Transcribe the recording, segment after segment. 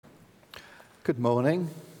Good morning.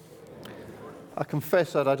 I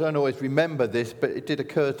confess that I don't always remember this, but it did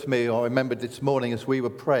occur to me, or I remembered this morning as we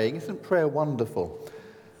were praying. Isn't prayer wonderful?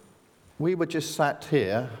 We were just sat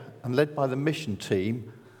here and led by the mission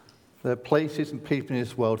team. There are places and people in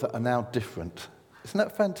this world that are now different. Isn't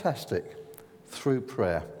that fantastic? Through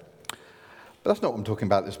prayer. But that's not what I'm talking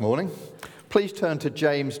about this morning. Please turn to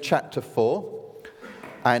James chapter 4.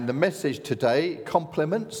 And the message today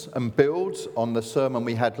complements and builds on the sermon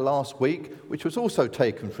we had last week, which was also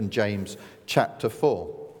taken from James chapter 4.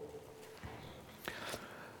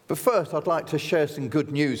 But first, I'd like to share some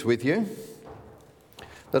good news with you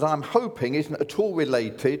that I'm hoping isn't at all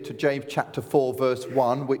related to James chapter 4, verse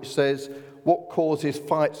 1, which says, "What causes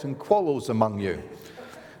fights and quarrels among you?"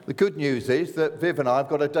 The good news is that Viv and I have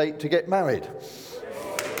got a date to get married.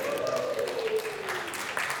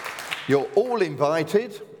 You're all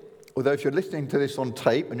invited, although if you're listening to this on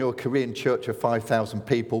tape and you're a Korean church of 5,000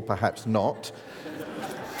 people, perhaps not.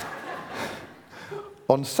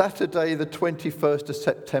 On Saturday, the 21st of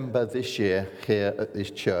September this year, here at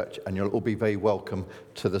this church, and you'll all be very welcome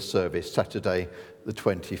to the service, Saturday the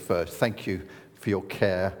 21st. Thank you for your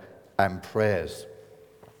care and prayers.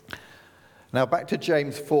 Now back to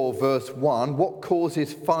James 4, verse 1. What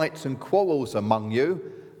causes fights and quarrels among you?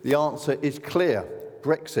 The answer is clear.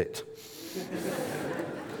 Brexit.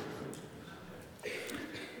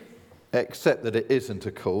 Except that it isn't,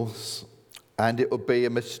 of course, and it would be a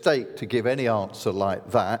mistake to give any answer like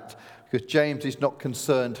that, because James is not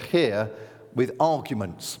concerned here with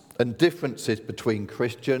arguments and differences between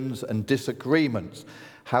Christians and disagreements,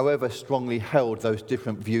 however strongly held those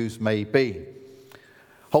different views may be.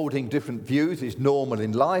 Holding different views is normal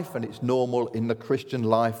in life, and it's normal in the Christian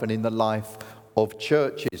life and in the life of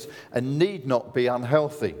churches, and need not be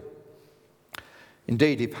unhealthy.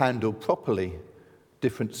 Indeed, if handled properly,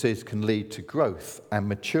 differences can lead to growth and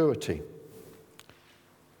maturity.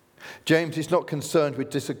 James is not concerned with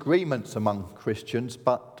disagreements among Christians,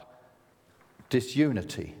 but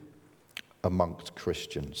disunity amongst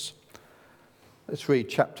Christians. Let's read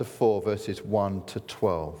chapter 4, verses 1 to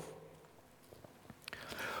 12.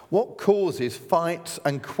 What causes fights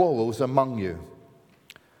and quarrels among you?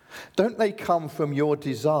 Don't they come from your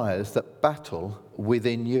desires that battle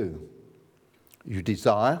within you? You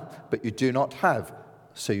desire, but you do not have,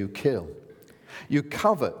 so you kill. You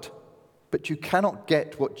covet, but you cannot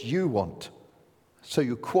get what you want, so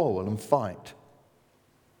you quarrel and fight.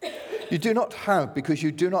 You do not have because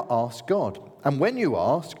you do not ask God. And when you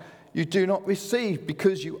ask, you do not receive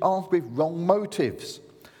because you ask with wrong motives,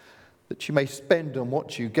 that you may spend on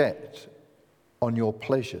what you get on your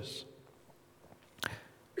pleasures.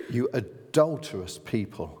 You adulterous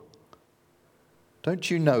people,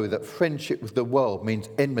 don't you know that friendship with the world means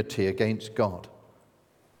enmity against God?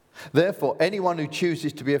 Therefore, anyone who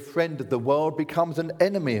chooses to be a friend of the world becomes an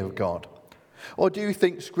enemy of God. Or do you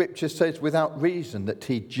think Scripture says without reason that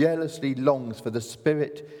he jealously longs for the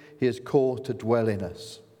Spirit he has caused to dwell in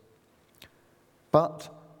us? But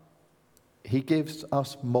he gives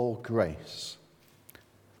us more grace.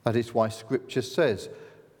 That is why Scripture says,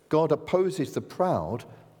 God opposes the proud,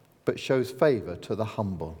 but shows favour to the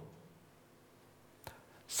humble.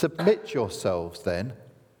 Submit yourselves then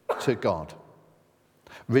to God.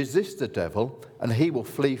 Resist the devil, and he will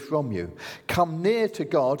flee from you. Come near to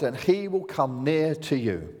God, and he will come near to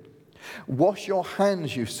you. Wash your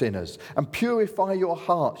hands, you sinners, and purify your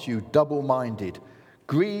hearts, you double-minded.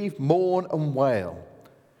 Grieve, mourn, and wail.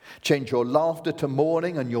 Change your laughter to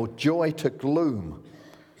mourning and your joy to gloom.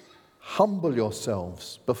 Humble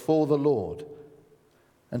yourselves before the Lord,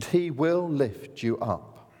 and he will lift you up.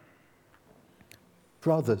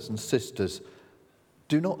 Brothers and sisters,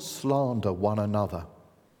 do not slander one another.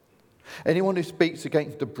 Anyone who speaks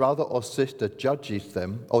against a brother or sister judges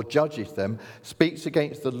them, speaks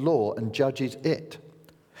against the law and judges it.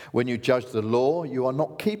 When you judge the law, you are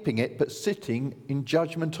not keeping it, but sitting in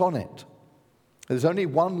judgment on it. There's only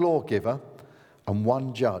one lawgiver and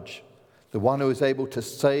one judge, the one who is able to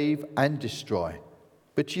save and destroy.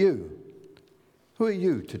 But you, who are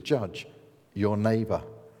you to judge your neighbour?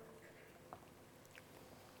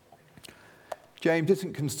 James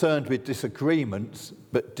isn't concerned with disagreements,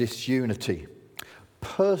 but disunity.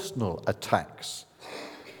 Personal attacks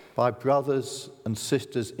by brothers and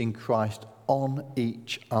sisters in Christ on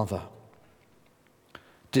each other.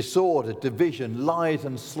 Disorder, division, lies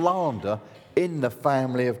and slander in the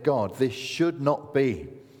family of God. This should not be,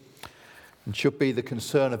 and should be the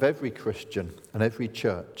concern of every Christian and every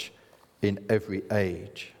church in every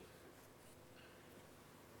age.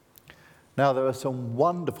 Now, there are some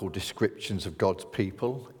wonderful descriptions of God's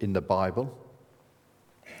people in the Bible.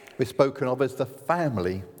 We're spoken of as the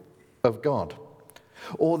family of God.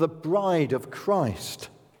 Or the bride of Christ,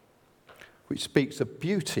 which speaks of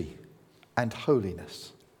beauty and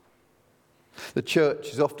holiness. The church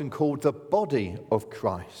is often called the body of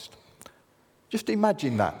Christ. Just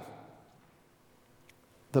imagine that.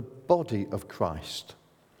 The body of Christ.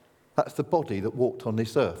 That's the body that walked on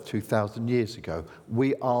this earth 2,000 years ago.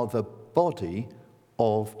 We are the body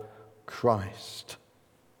of Christ.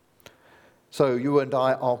 So you and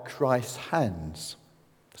I are Christ's hands.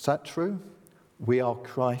 Is that true? We are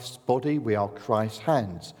Christ's body, we are Christ's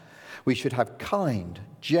hands. We should have kind,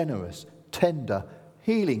 generous, tender,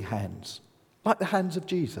 healing hands, like the hands of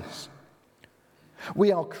Jesus.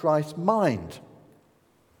 We are Christ's mind.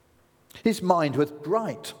 His mind was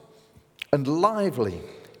bright and lively,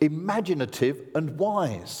 imaginative and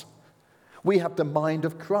wise. We have the mind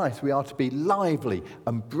of Christ. We are to be lively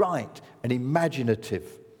and bright and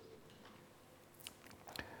imaginative.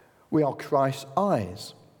 We are Christ's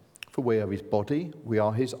eyes, for we are his body, we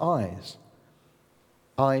are his eyes.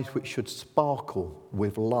 Eyes which should sparkle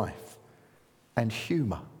with life and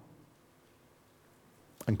humour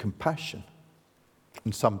and compassion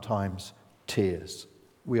and sometimes tears.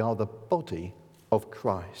 We are the body of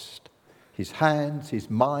Christ. His hands, his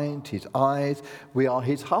mind, his eyes, we are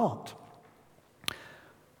his heart.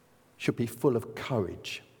 Should be full of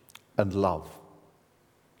courage and love.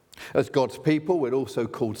 As God's people, we're also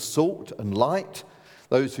called salt and light,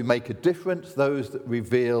 those who make a difference, those that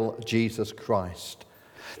reveal Jesus Christ.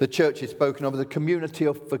 The church is spoken of as a community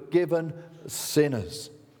of forgiven sinners,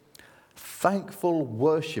 thankful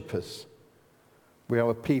worshippers. We are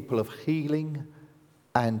a people of healing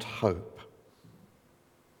and hope.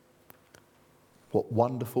 What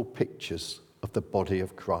wonderful pictures of the body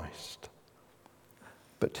of Christ.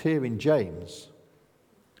 But here in James,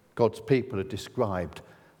 God's people are described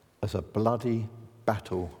as a bloody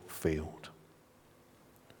battlefield.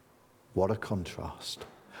 What a contrast.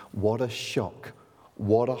 What a shock.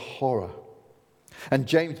 What a horror. And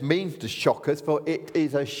James means to shock us, for it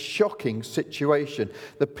is a shocking situation.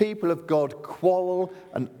 The people of God quarrel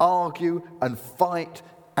and argue and fight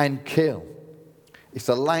and kill. It's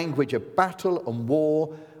a language of battle and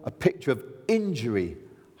war, a picture of injury,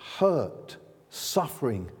 hurt,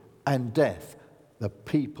 suffering and death, the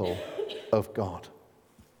people of God.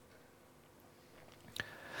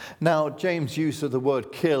 Now, James' use of the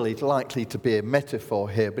word kill is likely to be a metaphor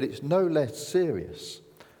here, but it's no less serious.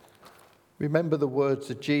 Remember the words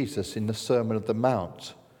of Jesus in the Sermon on the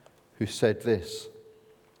Mount, who said this: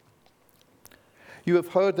 "You have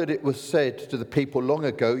heard that it was said to the people long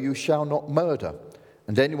ago, 'You shall not murder,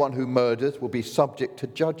 and anyone who murders will be subject to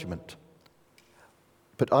judgment.'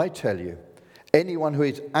 But I tell you, anyone who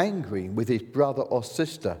is angry with his brother or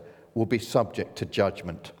sister will be subject to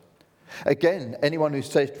judgment. Again, anyone who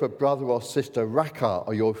says to a brother or sister, 'Raca,'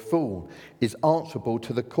 or 'you're a fool,' is answerable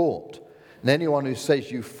to the court. And anyone who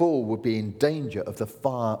says 'you fool' will be in danger of the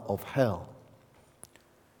fire of hell."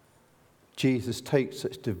 Jesus takes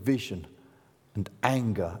such division and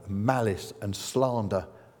anger, malice and slander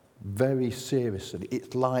very seriously.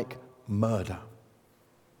 It's like murder.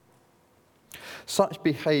 Such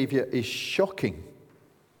behaviour is shocking.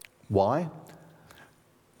 Why?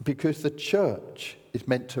 Because the church is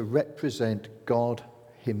meant to represent God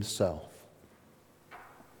himself.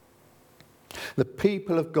 The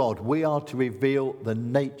people of God, we are to reveal the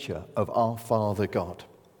nature of our Father God.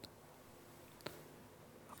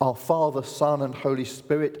 Our Father, Son and Holy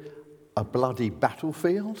Spirit a bloody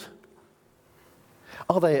battlefield?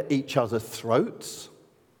 Are they at each other's throats?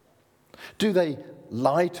 Do they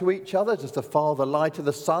lie to each other? Does the Father lie to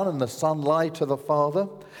the Son and the Son lie to the Father?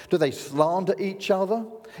 Do they slander each other?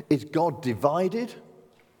 Is God divided?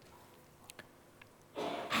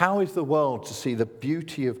 How is the world to see the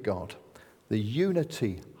beauty of God, the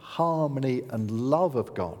unity, harmony and love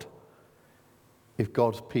of God, if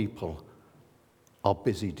God's people are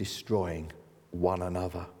busy destroying one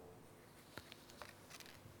another?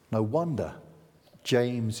 No wonder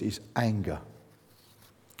James's anger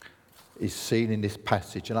is seen in this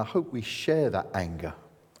passage, and I hope we share that anger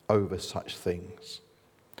over such things.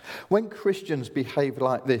 When Christians behave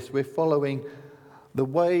like this, we're following the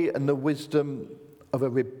way and the wisdom of a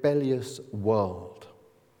rebellious world.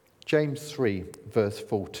 James 3, verse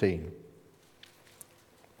 14.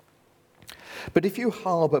 "But if you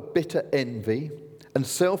harbour bitter envy and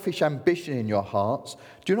selfish ambition in your hearts,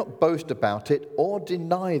 do not boast about it or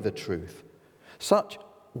deny the truth. Such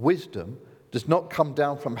wisdom does not come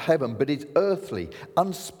down from heaven, but is earthly,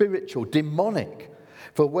 unspiritual, demonic.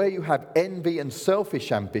 For where you have envy and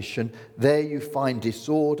selfish ambition, there you find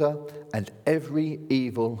disorder and every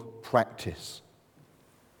evil practice."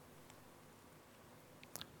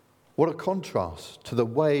 What a contrast to the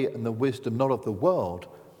way and the wisdom not of the world,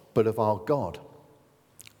 but of our God.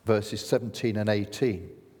 Verses 17 and 18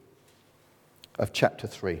 of chapter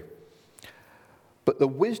 3. But the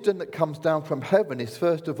wisdom that comes down from heaven is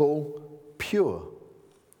first of all pure,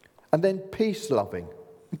 and then peace-loving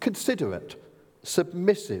and considerate,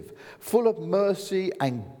 submissive, full of mercy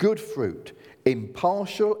and good fruit,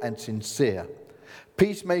 impartial and sincere.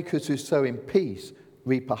 Peacemakers who sow in peace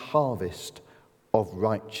reap a harvest of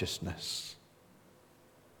righteousness.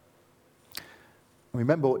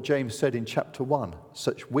 Remember what James said in chapter 1,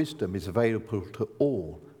 such wisdom is available to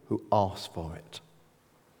all who ask for it.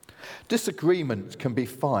 Disagreements can be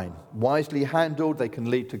fine. Wisely handled, they can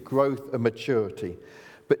lead to growth and maturity.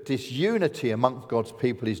 But disunity amongst God's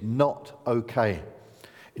people is not okay.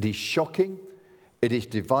 It is shocking, it is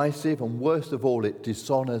divisive, and worst of all, it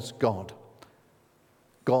dishonours God.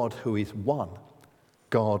 God who is one,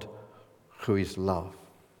 God who is love.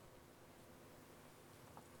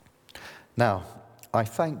 Now, I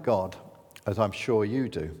thank God, as I'm sure you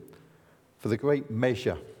do, for the great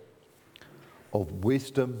measure of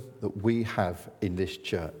wisdom that we have in this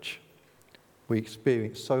church. We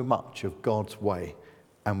experience so much of God's way,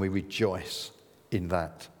 and we rejoice in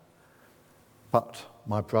that. But,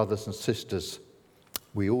 my brothers and sisters,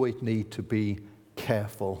 we always need to be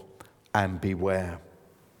careful and beware.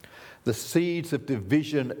 The seeds of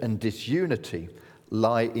division and disunity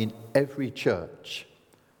lie in every church,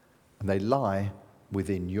 and they lie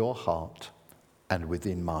within your heart and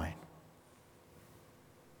within mine.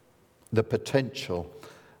 The potential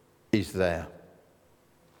is there.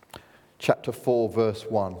 Chapter 4, verse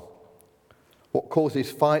 1. What causes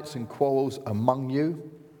fights and quarrels among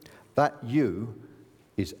you? That you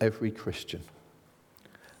is every Christian.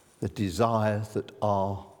 The desires that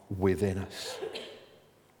are within us.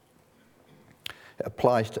 It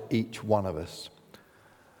applies to each one of us.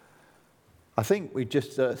 I think we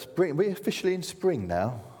just spring. We're officially in spring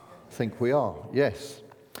now. I think we are, yes.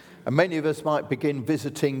 And many of us might begin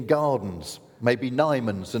visiting gardens, maybe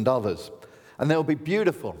Nyman's and others. And they'll be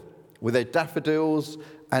beautiful with their daffodils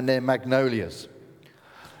and their magnolias.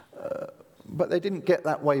 But they didn't get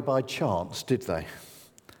that way by chance, did they?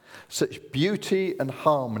 Such beauty and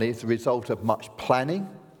harmony is the result of much planning,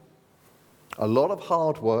 a lot of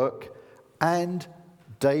hard work, and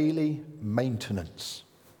daily maintenance,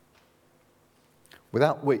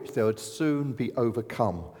 without which they would soon be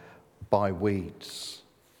overcome by weeds.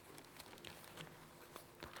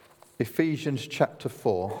 Ephesians chapter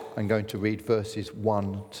 4, I'm going to read verses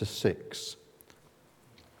 1 to 6.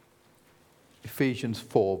 Ephesians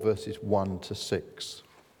 4, verses 1 to 6.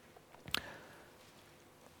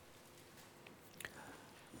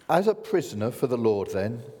 As a prisoner for the Lord,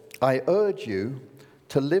 then, I urge you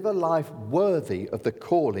to live a life worthy of the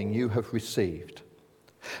calling you have received.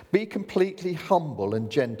 Be completely humble and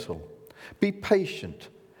gentle. Be patient,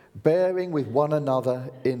 bearing with one another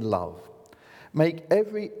in love. Make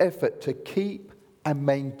every effort to keep and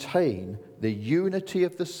maintain the unity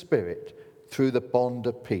of the Spirit through the bond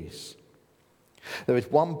of peace. There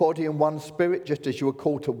is one body and one Spirit, just as you were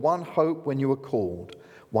called to one hope when you were called.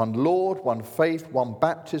 One Lord, one faith, one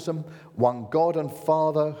baptism, one God and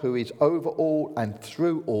Father who is over all and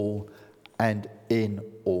through all and in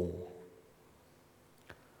all.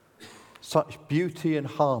 Such beauty and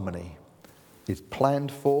harmony is planned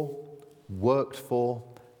for, worked for,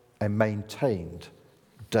 and maintained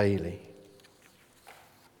daily.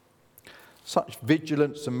 Such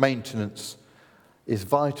vigilance and maintenance is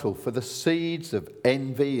vital, for the seeds of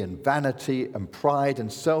envy and vanity and pride and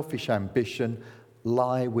selfish ambition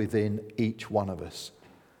lie within each one of us.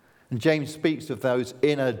 And James speaks of those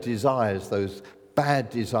inner desires, those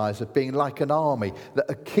bad desires, of being like an army that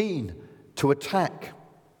are keen to attack,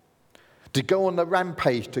 to go on the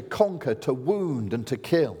rampage, to conquer, to wound and to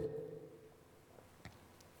kill.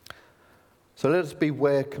 So let us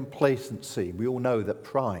beware complacency. We all know that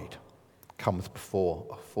pride comes before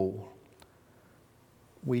a fall.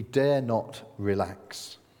 We dare not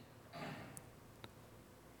relax.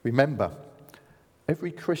 Remember,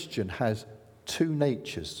 every Christian has two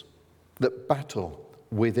natures that battle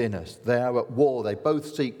within us. They are at war. They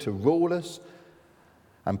both seek to rule us.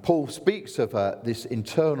 And Paul speaks of this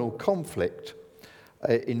internal conflict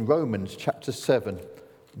in Romans chapter 7,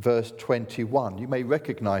 verse 21. You may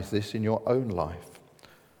recognize this in your own life.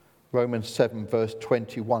 Romans 7, verse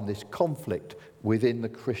 21, this conflict within the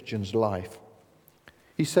Christian's life.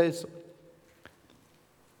 He says,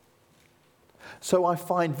 "So I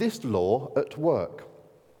find this law at work.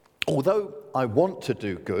 Although I want to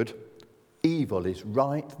do good, evil is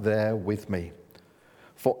right there with me.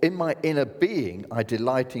 For in my inner being I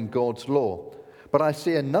delight in God's law, But I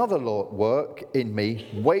see another law at work in me,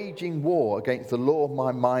 waging war against the law of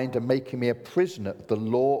my mind and making me a prisoner of the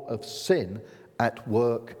law of sin at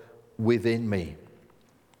work within me.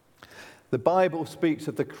 The Bible speaks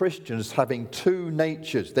of the Christians having two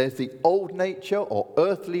natures. There's the old nature or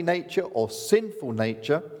earthly nature or sinful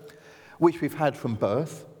nature, which we've had from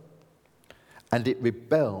birth, and it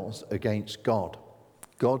rebels against God,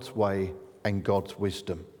 God's way and God's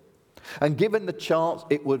wisdom. And given the chance,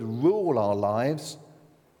 it would rule our lives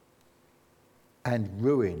and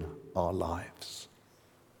ruin our lives.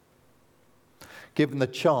 Given the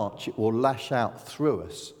chance, it will lash out through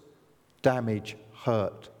us, damage,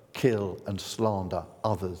 hurt, kill and slander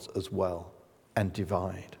others as well, and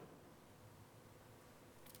divide.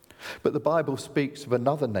 But the Bible speaks of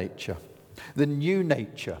another nature, the new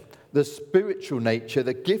nature, the spiritual nature,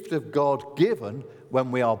 the gift of God given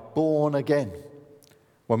when we are born again,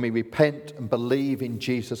 when we repent and believe in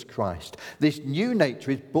Jesus Christ. This new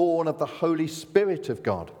nature is born of the Holy Spirit of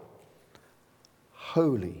God.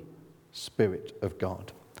 Holy Spirit of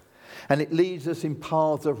God. And it leads us in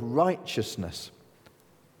paths of righteousness.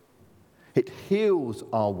 It heals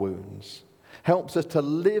our wounds, helps us to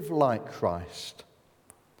live like Christ,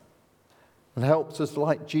 and helps us,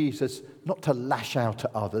 like Jesus, not to lash out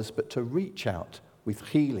at others, but to reach out with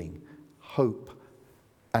healing, hope,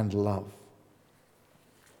 and love.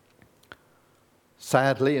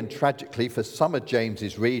 Sadly and tragically for some of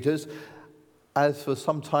James's readers, as for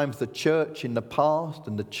sometimes the church in the past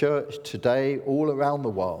and the church today all around the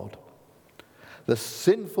world, the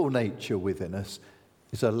sinful nature within us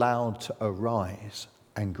is allowed to arise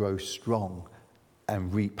and grow strong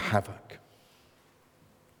and reap havoc.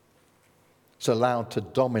 It's allowed to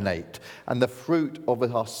dominate, and the fruit of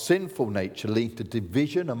our sinful nature leads to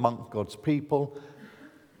division among God's people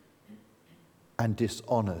and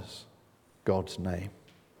dishonors God's name.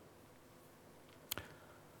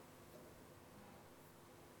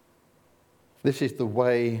 This is the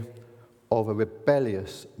way of a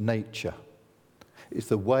rebellious nature. It's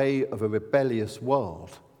the way of a rebellious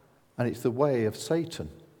world, and it's the way of Satan,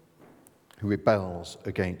 who rebels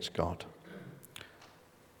against God.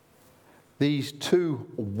 These two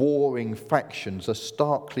warring factions are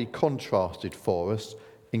starkly contrasted for us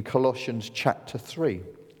in Colossians chapter 3,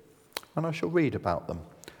 and I shall read about them.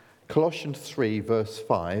 Colossians 3, verse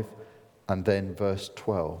 5, and then verse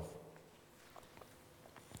 12.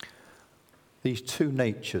 These two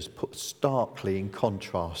natures put starkly in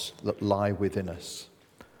contrast that lie within us.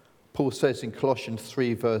 Paul says in Colossians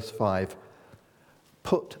 3, verse 5,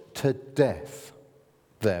 "Put to death,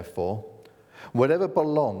 therefore, whatever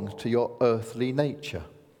belongs to your earthly nature: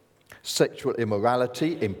 sexual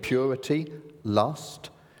immorality, impurity,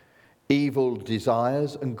 lust, evil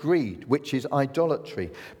desires, and greed, which is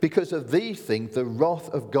idolatry. Because of these things, the wrath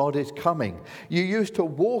of God is coming. You used to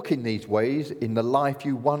walk in these ways in the life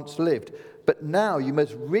you once lived, but now you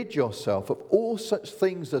must rid yourself of all such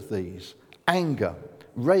things as these: anger,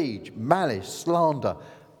 rage, malice, slander,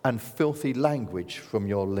 and filthy language from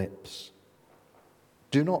your lips.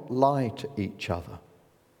 Do not lie to each other."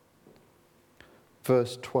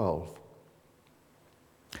 Verse 12.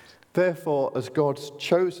 "Therefore, as God's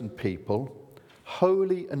chosen people,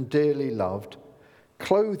 holy and dearly loved,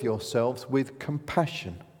 clothe yourselves with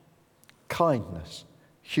compassion, kindness,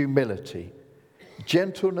 humility,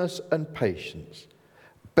 gentleness, and patience.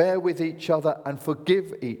 Bear with each other and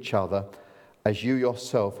forgive each other as you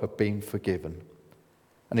yourself have been forgiven.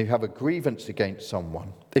 And if you have a grievance against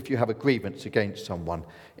someone,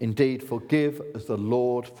 indeed forgive as the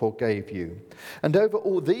Lord forgave you. And over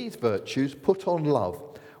all these virtues put on love,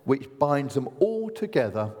 which binds them all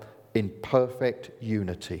together in perfect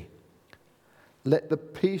unity. Let the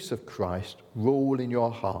peace of Christ rule in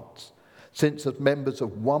your hearts, since as members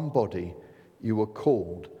of one body you were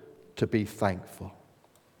called to be thankful."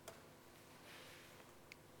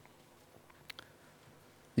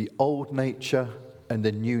 The old nature and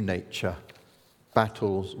the new nature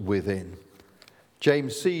battles within.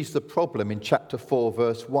 James sees the problem in chapter 4,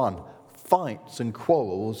 verse 1, fights and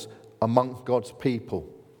quarrels among God's people.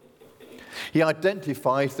 He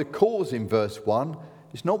identifies the cause in verse 1.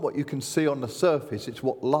 It's not what you can see on the surface, it's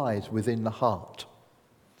what lies within the heart.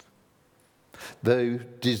 The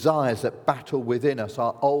desires that battle within us,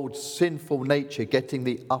 our old sinful nature getting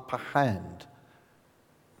the upper hand.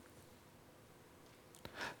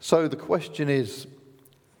 So the question is,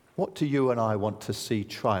 what do you and I want to see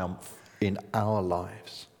triumph in our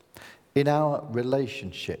lives, in our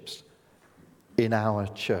relationships, in our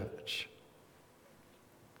church?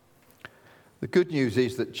 The good news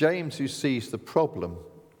is that James, who sees the problem,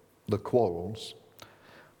 the quarrels,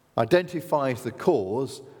 identifies the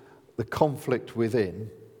cause, the conflict within,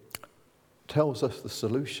 tells us the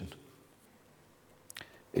solution.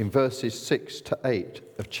 In verses 6 to 8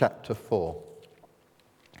 of chapter 4.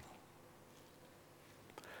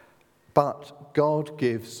 But God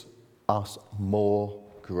gives us more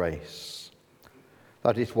grace.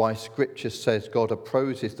 That is why Scripture says God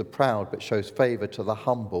opposes the proud but shows favour to the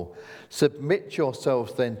humble. Submit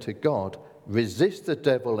yourselves then to God. Resist the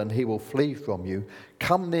devil and he will flee from you.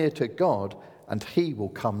 Come near to God and he will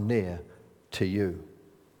come near to you.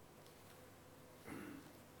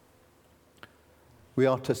 We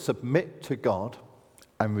are to submit to God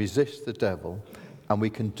and resist the devil, and we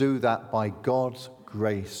can do that by God's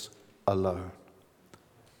grace alone.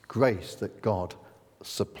 Grace that God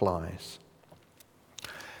supplies.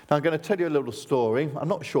 Now I'm going to tell you a little story. I'm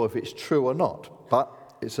not sure if it's true or not, but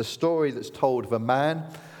it's a story that's told of a man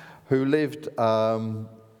who lived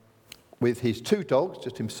with his two dogs,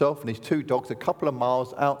 just himself and his two dogs, a couple of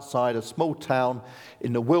miles outside a small town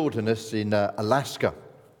in the wilderness in Alaska.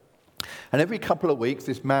 And every couple of weeks,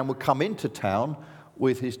 this man would come into town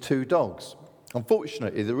with his two dogs.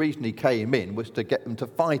 Unfortunately, the reason he came in was to get them to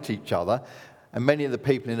fight each other, and many of the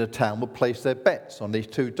people in the town would place their bets on these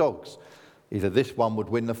two dogs. Either this one would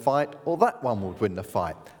win the fight or that one would win the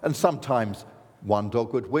fight. And sometimes one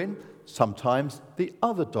dog would win, sometimes the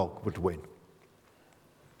other dog would win.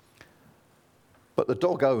 But the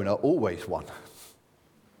dog owner always won.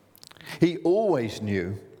 He always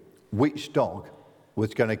knew which dog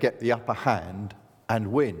was going to get the upper hand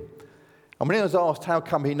and win. And when he was asked how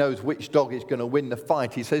come he knows which dog is going to win the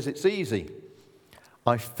fight, he says it's easy.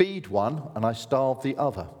 I feed one and I starve the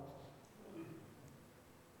other.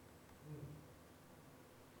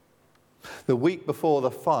 The week before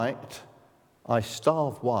the fight, I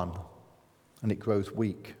starve one and it grows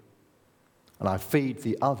weak. And I feed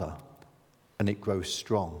the other and it grows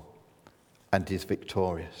strong and is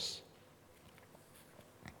victorious.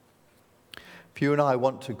 If you and I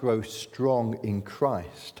want to grow strong in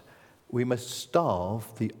Christ, we must starve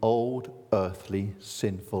the old, earthly,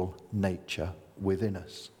 sinful nature within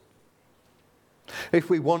us. If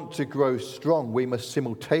we want to grow strong, we must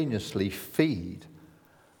simultaneously feed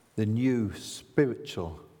the new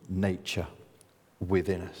spiritual nature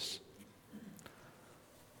within us.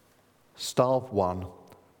 Starve one,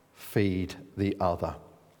 feed the other.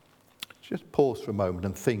 Just pause for a moment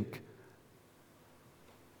and think,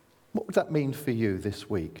 what would that mean for you this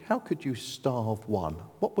week? How could you starve one?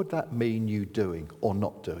 What would that mean you doing or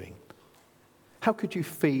not doing? How could you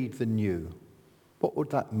feed the new? What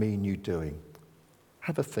would that mean you doing?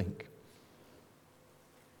 Have a think.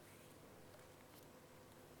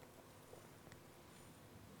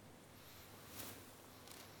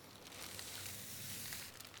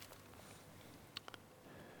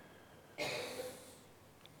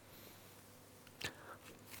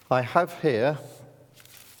 I have here,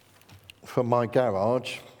 from my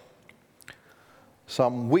garage,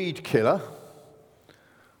 some weed killer,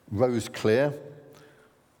 Rose Clear,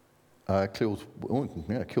 kills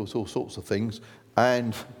all sorts of things,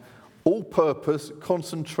 and all-purpose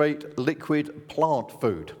concentrate liquid plant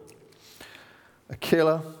food, a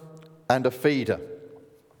killer and a feeder.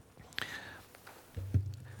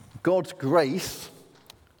 God's grace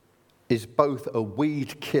is both a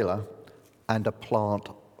weed killer and a plant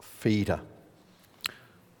feeder.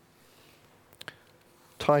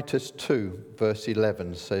 Titus 2, verse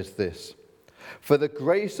 11 says this, "For the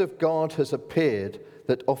grace of God has appeared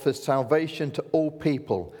that offers salvation to all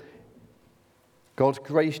people." God's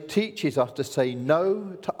grace teaches us to say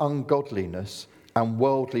no to ungodliness and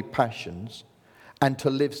worldly passions and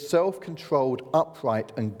to live self-controlled,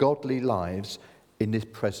 upright and godly lives in this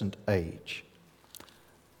present age.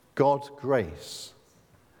 God's grace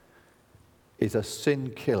is a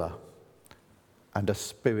sin killer and a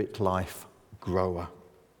spirit life grower.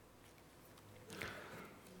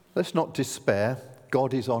 Let's not despair.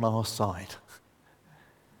 God is on our side.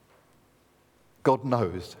 God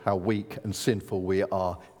knows how weak and sinful we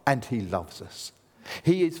are, and he loves us.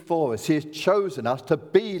 He is for us. He has chosen us to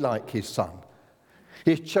be like his Son.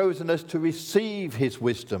 He has chosen us to receive his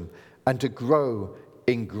wisdom and to grow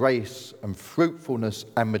in grace and fruitfulness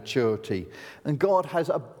and maturity. And God has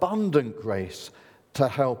abundant grace to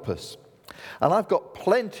help us. And I've got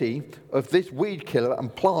plenty of this weed killer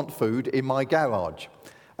and plant food in my garage,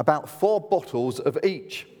 about 4 bottles of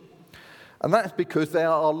each. And that's because they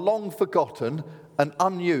are long forgotten and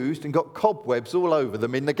unused and got cobwebs all over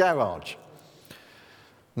them in the garage.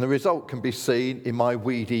 And the result can be seen in my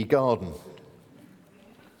weedy garden.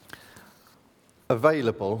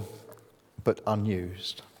 Available, but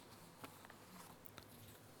unused.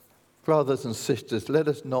 Brothers and sisters, let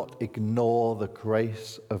us not ignore the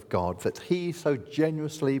grace of God that he so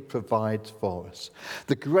generously provides for us.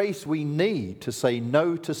 The grace we need to say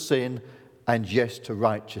no to sin and yes to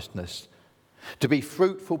righteousness. To be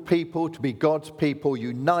fruitful people, to be God's people,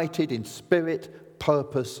 united in spirit,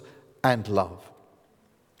 purpose, and love.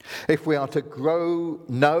 If we are to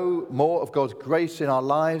know more of God's grace in our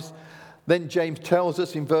lives, then James tells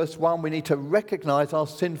us in verse 1 we need to recognize our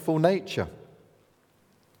sinful nature.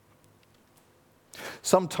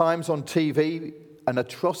 Sometimes on TV, an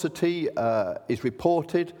atrocity is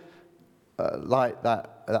reported, like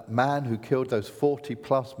that man who killed those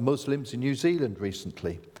 40-plus Muslims in New Zealand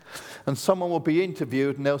recently. And someone will be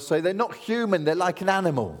interviewed and they'll say, they're not human, they're like an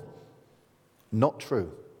animal. Not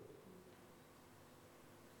true.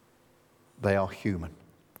 They are human.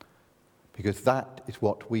 Because that is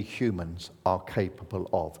what we humans are capable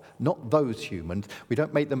of. Not those humans. We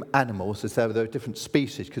don't make them animals as though they're different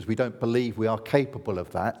species because we don't believe we are capable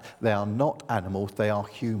of that. They are not animals, they are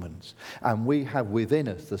humans. And we have within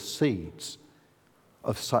us the seeds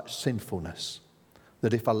of such sinfulness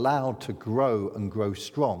that if allowed to grow and grow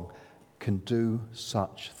strong, can do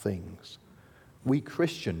such things. We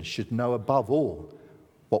Christians should know above all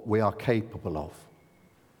what we are capable of.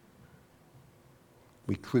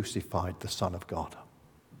 We crucified the Son of God.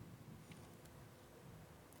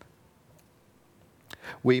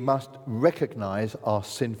 We must recognize our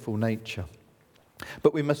sinful nature.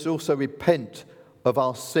 But we must also repent of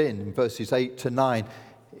our sin. In verses 8 to 9,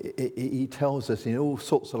 he tells us in all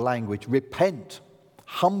sorts of language, repent,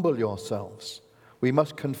 humble yourselves. We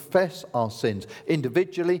must confess our sins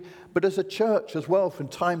individually, but as a church as well. From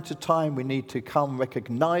time to time, we need to come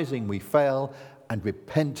recognizing we fail and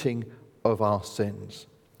repenting of our sins.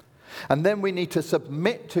 And then we need to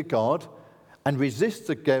submit to God and resist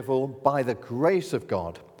the devil by the grace of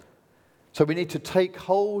God. So we need to take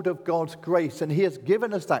hold of God's grace, and he has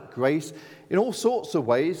given us that grace in all sorts of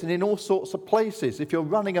ways and in all sorts of places. If you're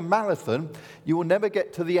running a marathon, you will never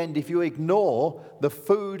get to the end if you ignore the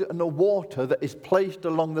food and the water that is placed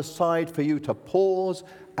along the side for you to pause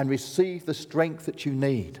and receive the strength that you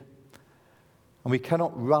need. And we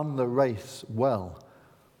cannot run the race well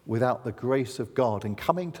without the grace of God and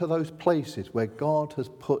coming to those places where God has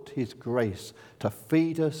put his grace to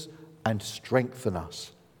feed us and strengthen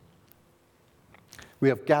us. We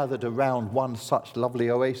have gathered around one such lovely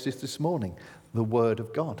oasis this morning, the Word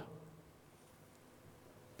of God.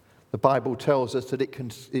 The Bible tells us that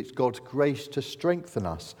it's God's grace to strengthen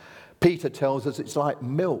us. Peter tells us it's like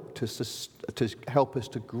milk to help us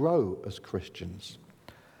to grow as Christians.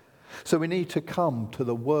 So we need to come to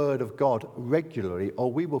the Word of God regularly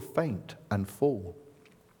or we will faint and fall.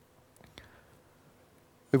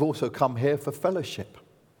 We've also come here for fellowship.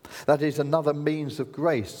 That is another means of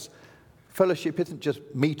grace. Fellowship isn't just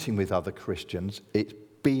meeting with other Christians, it's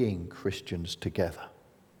being Christians together.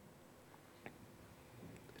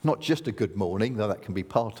 Not just a good morning, though that can be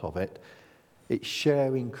part of it. It's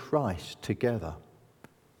sharing Christ together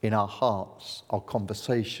in our hearts, our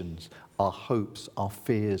conversations, our hopes, our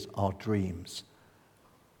fears, our dreams.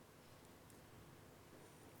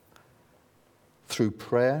 Through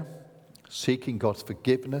prayer, seeking God's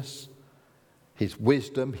forgiveness, his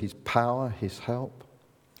wisdom, his power, his help.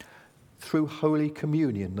 Through Holy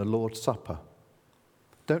Communion, the Lord's Supper.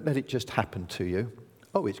 Don't let it just happen to you.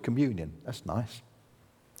 Oh, it's communion. That's nice.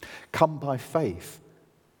 Come by faith,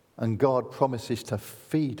 and God promises to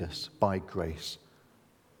feed us by grace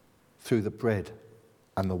through the bread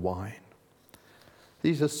and the wine.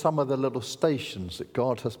 These are some of the little stations that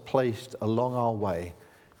God has placed along our way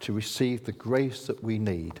to receive the grace that we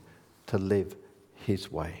need to live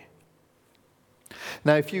his way.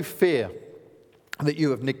 Now, if you fear that you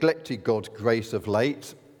have neglected God's grace of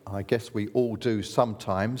late, I guess we all do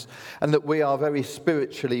sometimes, and that we are very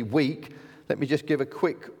spiritually weak, let me just give a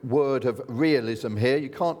quick word of realism here. You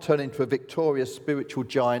can't turn into a victorious spiritual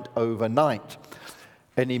giant overnight,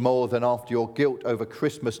 any more than after your guilt over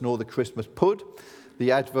Christmas nor the Christmas pud.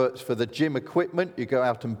 The adverts for the gym equipment, you go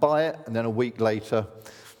out and buy it, and then a week later,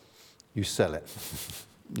 you sell it.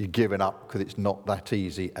 You're giving up because it's not that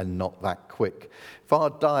easy and not that quick. If our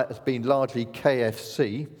diet has been largely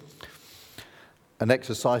KFC and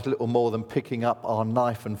exercise a little more than picking up our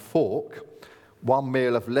knife and fork, one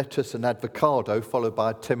meal of lettuce and avocado followed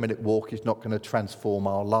by a 10-minute walk is not going to transform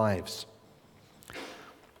our lives.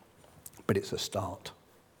 But it's a start.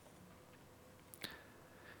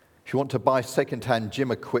 If you want to buy second-hand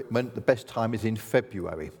gym equipment, the best time is in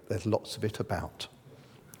February. There's lots of it about.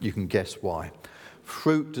 You can guess why.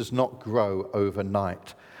 Fruit does not grow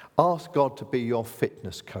overnight. Ask God to be your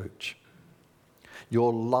fitness coach,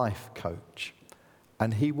 your life coach,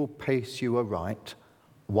 and he will pace you aright,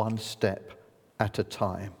 one step at a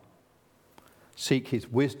time. Seek his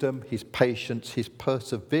wisdom, his patience, his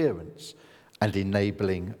perseverance, and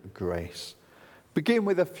enabling grace. Begin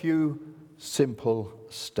with a few simple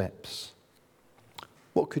steps.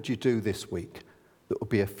 What could you do this week that would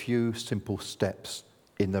be a few simple steps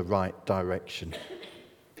in the right direction?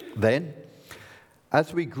 Then,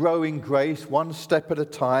 as we grow in grace, one step at a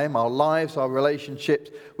time, our lives, our relationships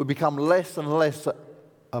will become less and less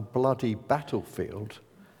a bloody battlefield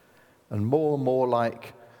and more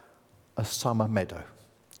like a summer meadow,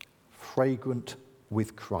 fragrant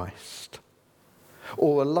with Christ,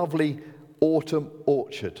 or a lovely autumn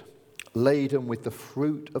orchard laden with the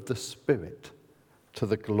fruit of the Spirit to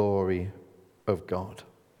the glory of God.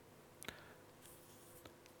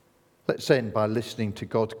 Let's end by listening to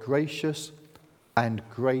God's gracious and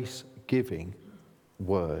grace-giving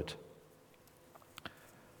word.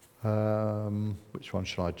 Which one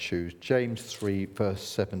shall I choose? James 3, verse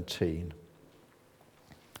 17.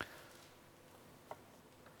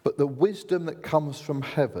 But the wisdom that comes from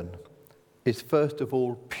heaven is first of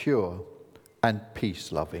all pure and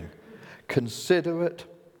peace-loving, considerate,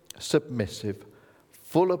 submissive,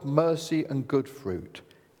 full of mercy and good fruit,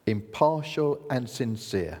 impartial and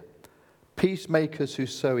sincere. Peacemakers who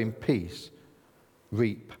sow in peace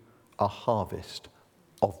reap a harvest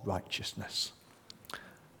of righteousness.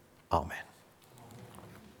 Amen.